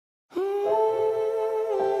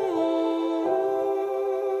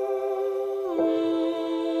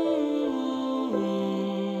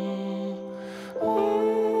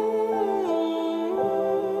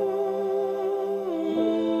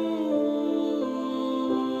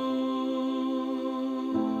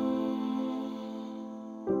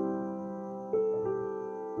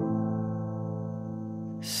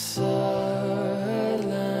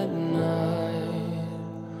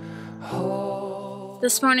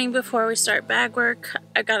This morning before we start bag work,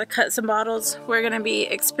 I gotta cut some bottles. We're gonna be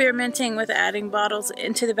experimenting with adding bottles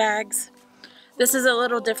into the bags. This is a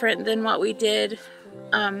little different than what we did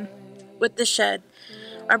with the shed.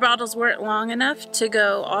 Our bottles weren't long enough to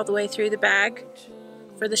go all the way through the bag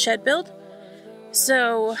for the shed build.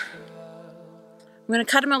 So I'm gonna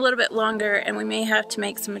cut them a little bit longer, and we may have to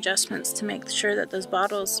make some adjustments to make sure that those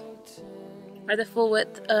bottles are the full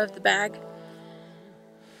width of the bag.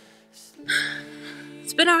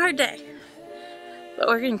 It's been a hard day, but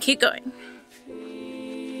we're gonna keep going.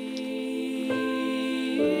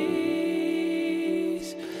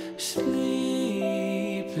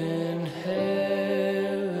 Sleep in heavenly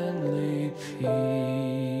peace.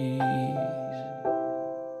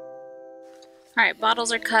 Alright,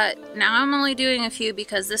 bottles are cut. Now I'm only doing a few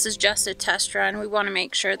because this is just a test run. We want to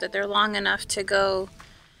make sure that they're long enough to go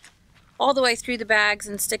all the way through the bags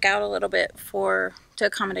and stick out a little bit to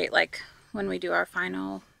accommodate like when we do our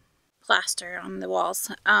final plaster on the walls.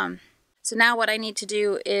 So now what I need to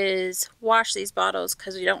do is wash these bottles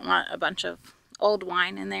because we don't want a bunch of old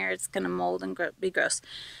wine in there. It's going to mold and be gross.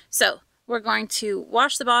 So we're going to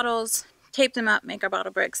wash the bottles, tape them up, make our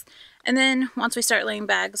bottle bricks, and then once we start laying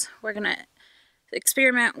bags, we're going to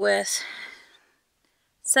experiment with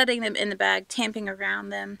setting them in the bag, tamping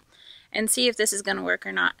around them, and see if this is going to work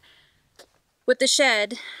or not. With the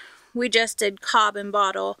shed, we just did cob and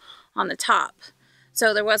bottle on the top,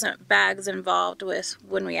 so there wasn't bags involved with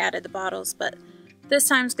when we added the bottles, but this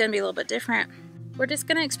time's going to be a little bit different. We're just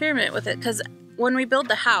going to experiment with it because when we build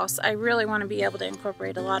the house, I really want to be able to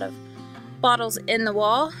incorporate a lot of bottles in the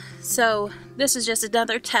wall, so this is just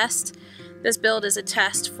another test. This build is a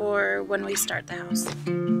test for when we start the house.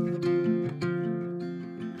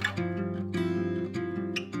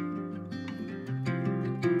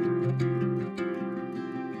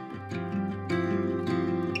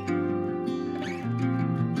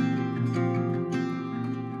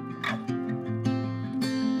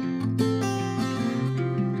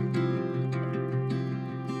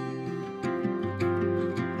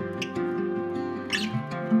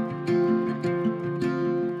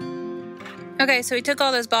 Okay, so we took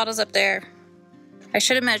all those bottles up there. I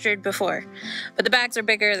should have measured before, but the bags are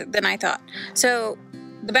bigger than I thought. So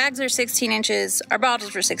the bags are 16 inches, our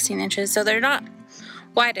bottles were 16 inches, so they're not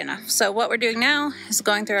wide enough. So what we're doing now is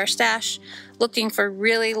going through our stash, looking for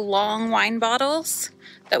really long wine bottles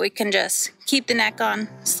that we can just keep the neck on,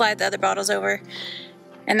 slide the other bottles over,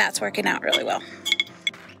 and that's working out really well.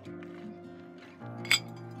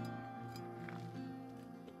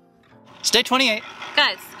 It's day 28.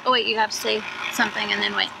 Guys, oh wait, you have to say something and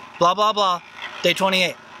then wait. Blah, blah, blah. Day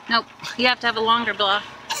 28. Nope, you have to have a longer blah.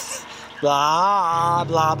 Blah,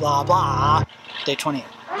 blah, blah, blah. Day 28.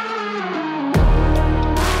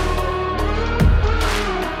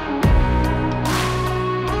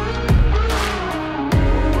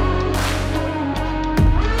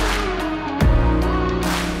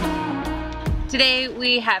 Today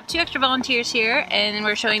we have 2 extra volunteers here, and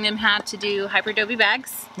we're showing them how to do Hyperadobe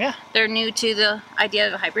bags. Yeah. They're new to the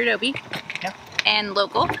idea of Hyperadobe. Yeah. And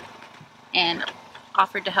local, and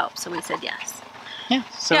offered to help, so we said yes. Yeah,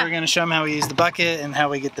 so we're going to show them how we use the bucket and how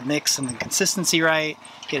we get the mix and the consistency right,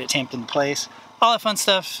 get it tamped into place, all that fun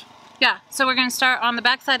stuff. Yeah, so we're going to start on the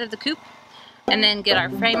back side of the coop, and then get our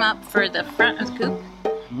frame up for the front of the coop,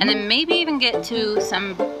 and then maybe even get to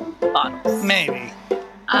some bottles. Maybe.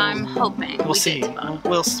 I'm hoping. We'll see.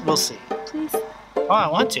 We'll see. Please? Oh, I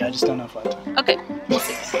want to. I just don't know if I have to. Okay, we'll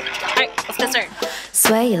see. Alright, let's get started.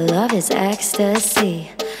 Swear your love is ecstasy.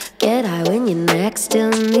 Get high when you're next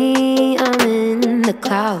to me. I'm in the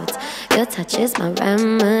clouds. Your touch is my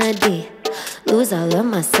remedy. Lose all of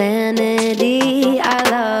my sanity. I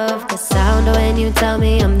love the sound when you tell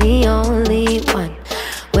me I'm the only one.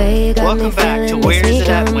 Welcome back to Where Is It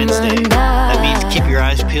At Wednesday. That means keep your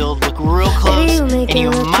eyes peeled, look real close, and you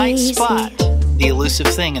might spot the elusive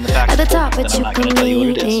thing in the back of the top, but I'm not going to tell you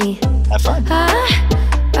what it is. Have fun.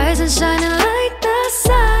 Rise and shining like the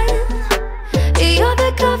sun. You're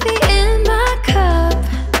the coffee in my cup.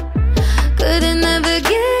 Couldn't ever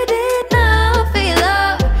get enough of your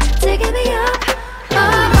love, taking me up.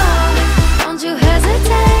 Oh, don't you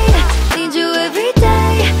hesitate. Need you every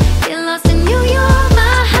day. Get lost in you, you're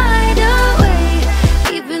my hideaway.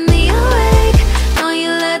 Keeping me awake. Know you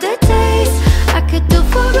love the taste. I could do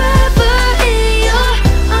forever in your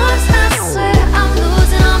arms. I swear I'm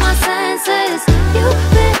losing all my senses. You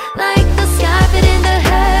fit like the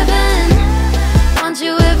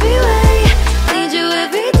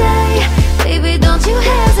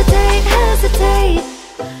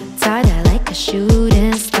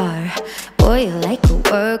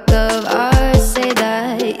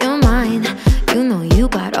you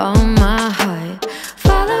got all my heart.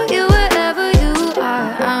 Follow you wherever you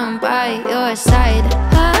are, I'm by your side.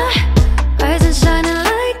 Rise and shining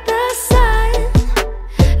like the sun.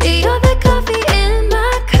 You're the coffee in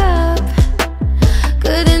my cup.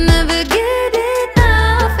 Couldn't ever get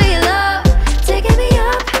enough of your love, taking me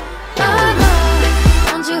up.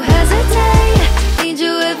 Don't you hesitate, need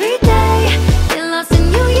you every day. Get lost in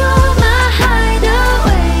you, you're my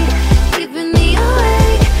hideaway, keeping me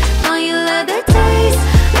awake. Know you love the taste,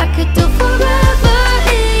 I could do forever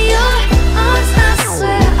in your arms. I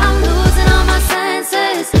swear I'm losing all my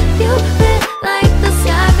senses. You fit like the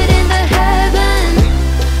sky fit into heaven.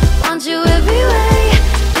 Want you every way,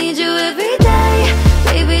 need you every day.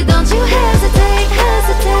 Baby, don't you hesitate,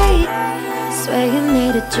 hesitate. Swear you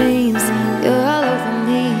made a dreams, you're all over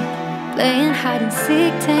me. Playing hide and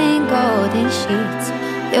seek, tangled in sheets.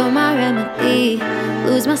 You're my remedy,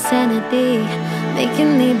 lose my sanity,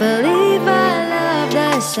 making me believe I love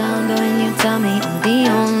the sound when you tell me I'm the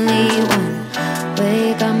only one.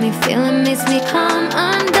 Way got me feeling, makes me come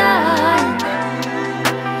undone.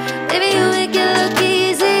 Baby, you make it look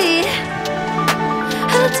easy. At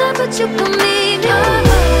the top, but you put me near.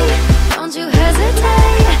 Don't you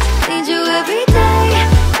hesitate, need you every day.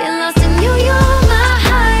 Get lost in you, you're my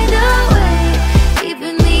hideaway,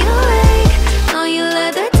 keeping me awake. Know you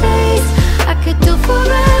love the taste, I could do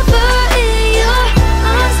forever in your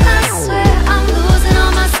arms. I swear I'm losing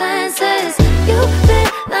all my senses. You fit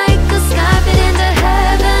like the sky fit into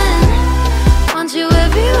heaven. Want you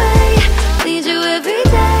every way, need you every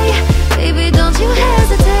day. Baby, don't you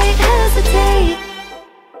hesitate, hesitate.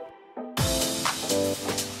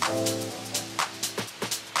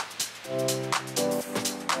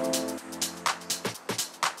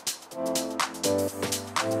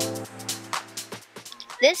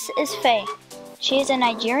 This is Faye. She is a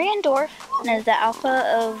Nigerian dwarf and is the alpha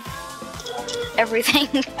of everything.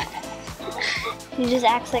 She just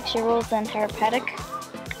acts like she rules the entire paddock.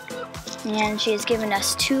 And she has given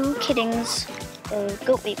us 2 kiddings of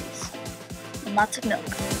goat babies and lots of milk.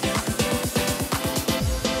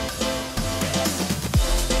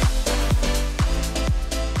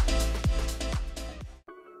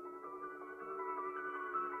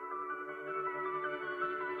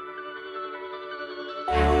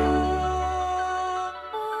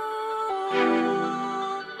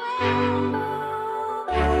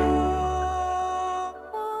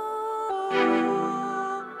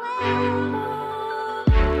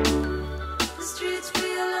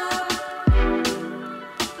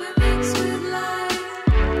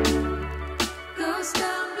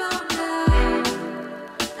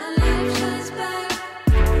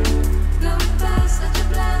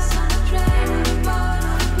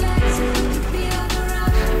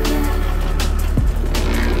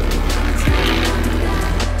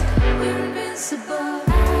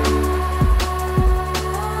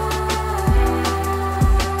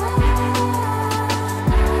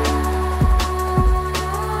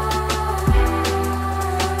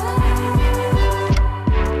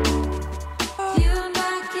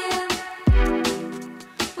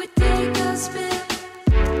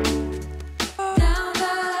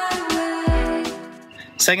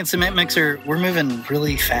 Second cement mixer, we're moving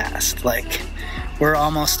really fast. Like, we're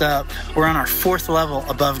almost up. We're on our 4th level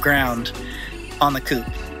above ground on the coop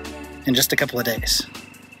in just a couple of days.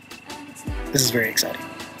 This is very exciting.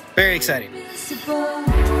 Very exciting.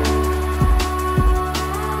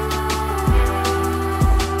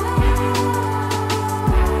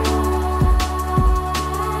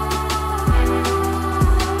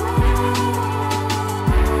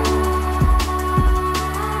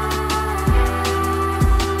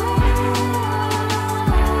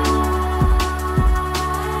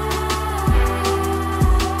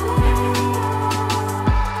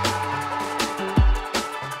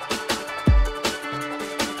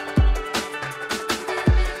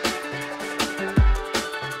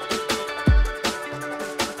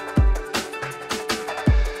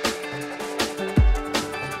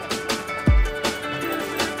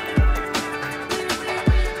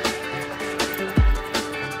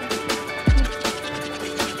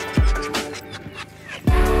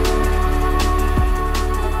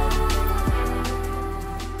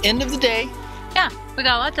 End of the day. Yeah, we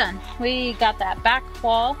got a lot done. We got that back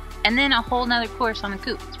wall and then a whole nother course on the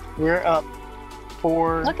coop. We're up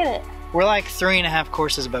 4. Look at it. We're like 3.5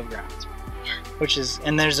 courses above ground. Yeah. Which is,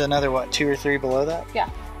 and there's another, what, 2 or 3 below that? Yeah.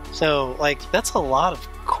 So, like, that's a lot of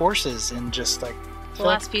courses in just, like... The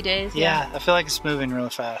last few days. Yeah, I feel like it's moving really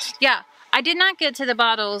fast. Yeah. I did not get to the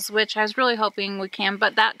bottles, which I was really hoping we can,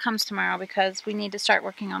 but that comes tomorrow because we need to start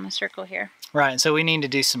working on the circle here. Right, so we need to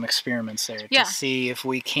do some experiments there to see if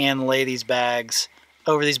we can lay these bags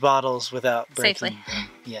over these bottles without breaking. Safely.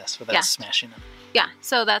 Yes, without smashing them. Yeah,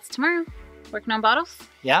 so that's tomorrow. Working on bottles.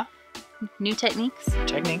 Yeah. New techniques.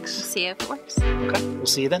 Techniques. We'll see if it works. Okay, we'll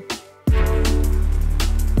see you then.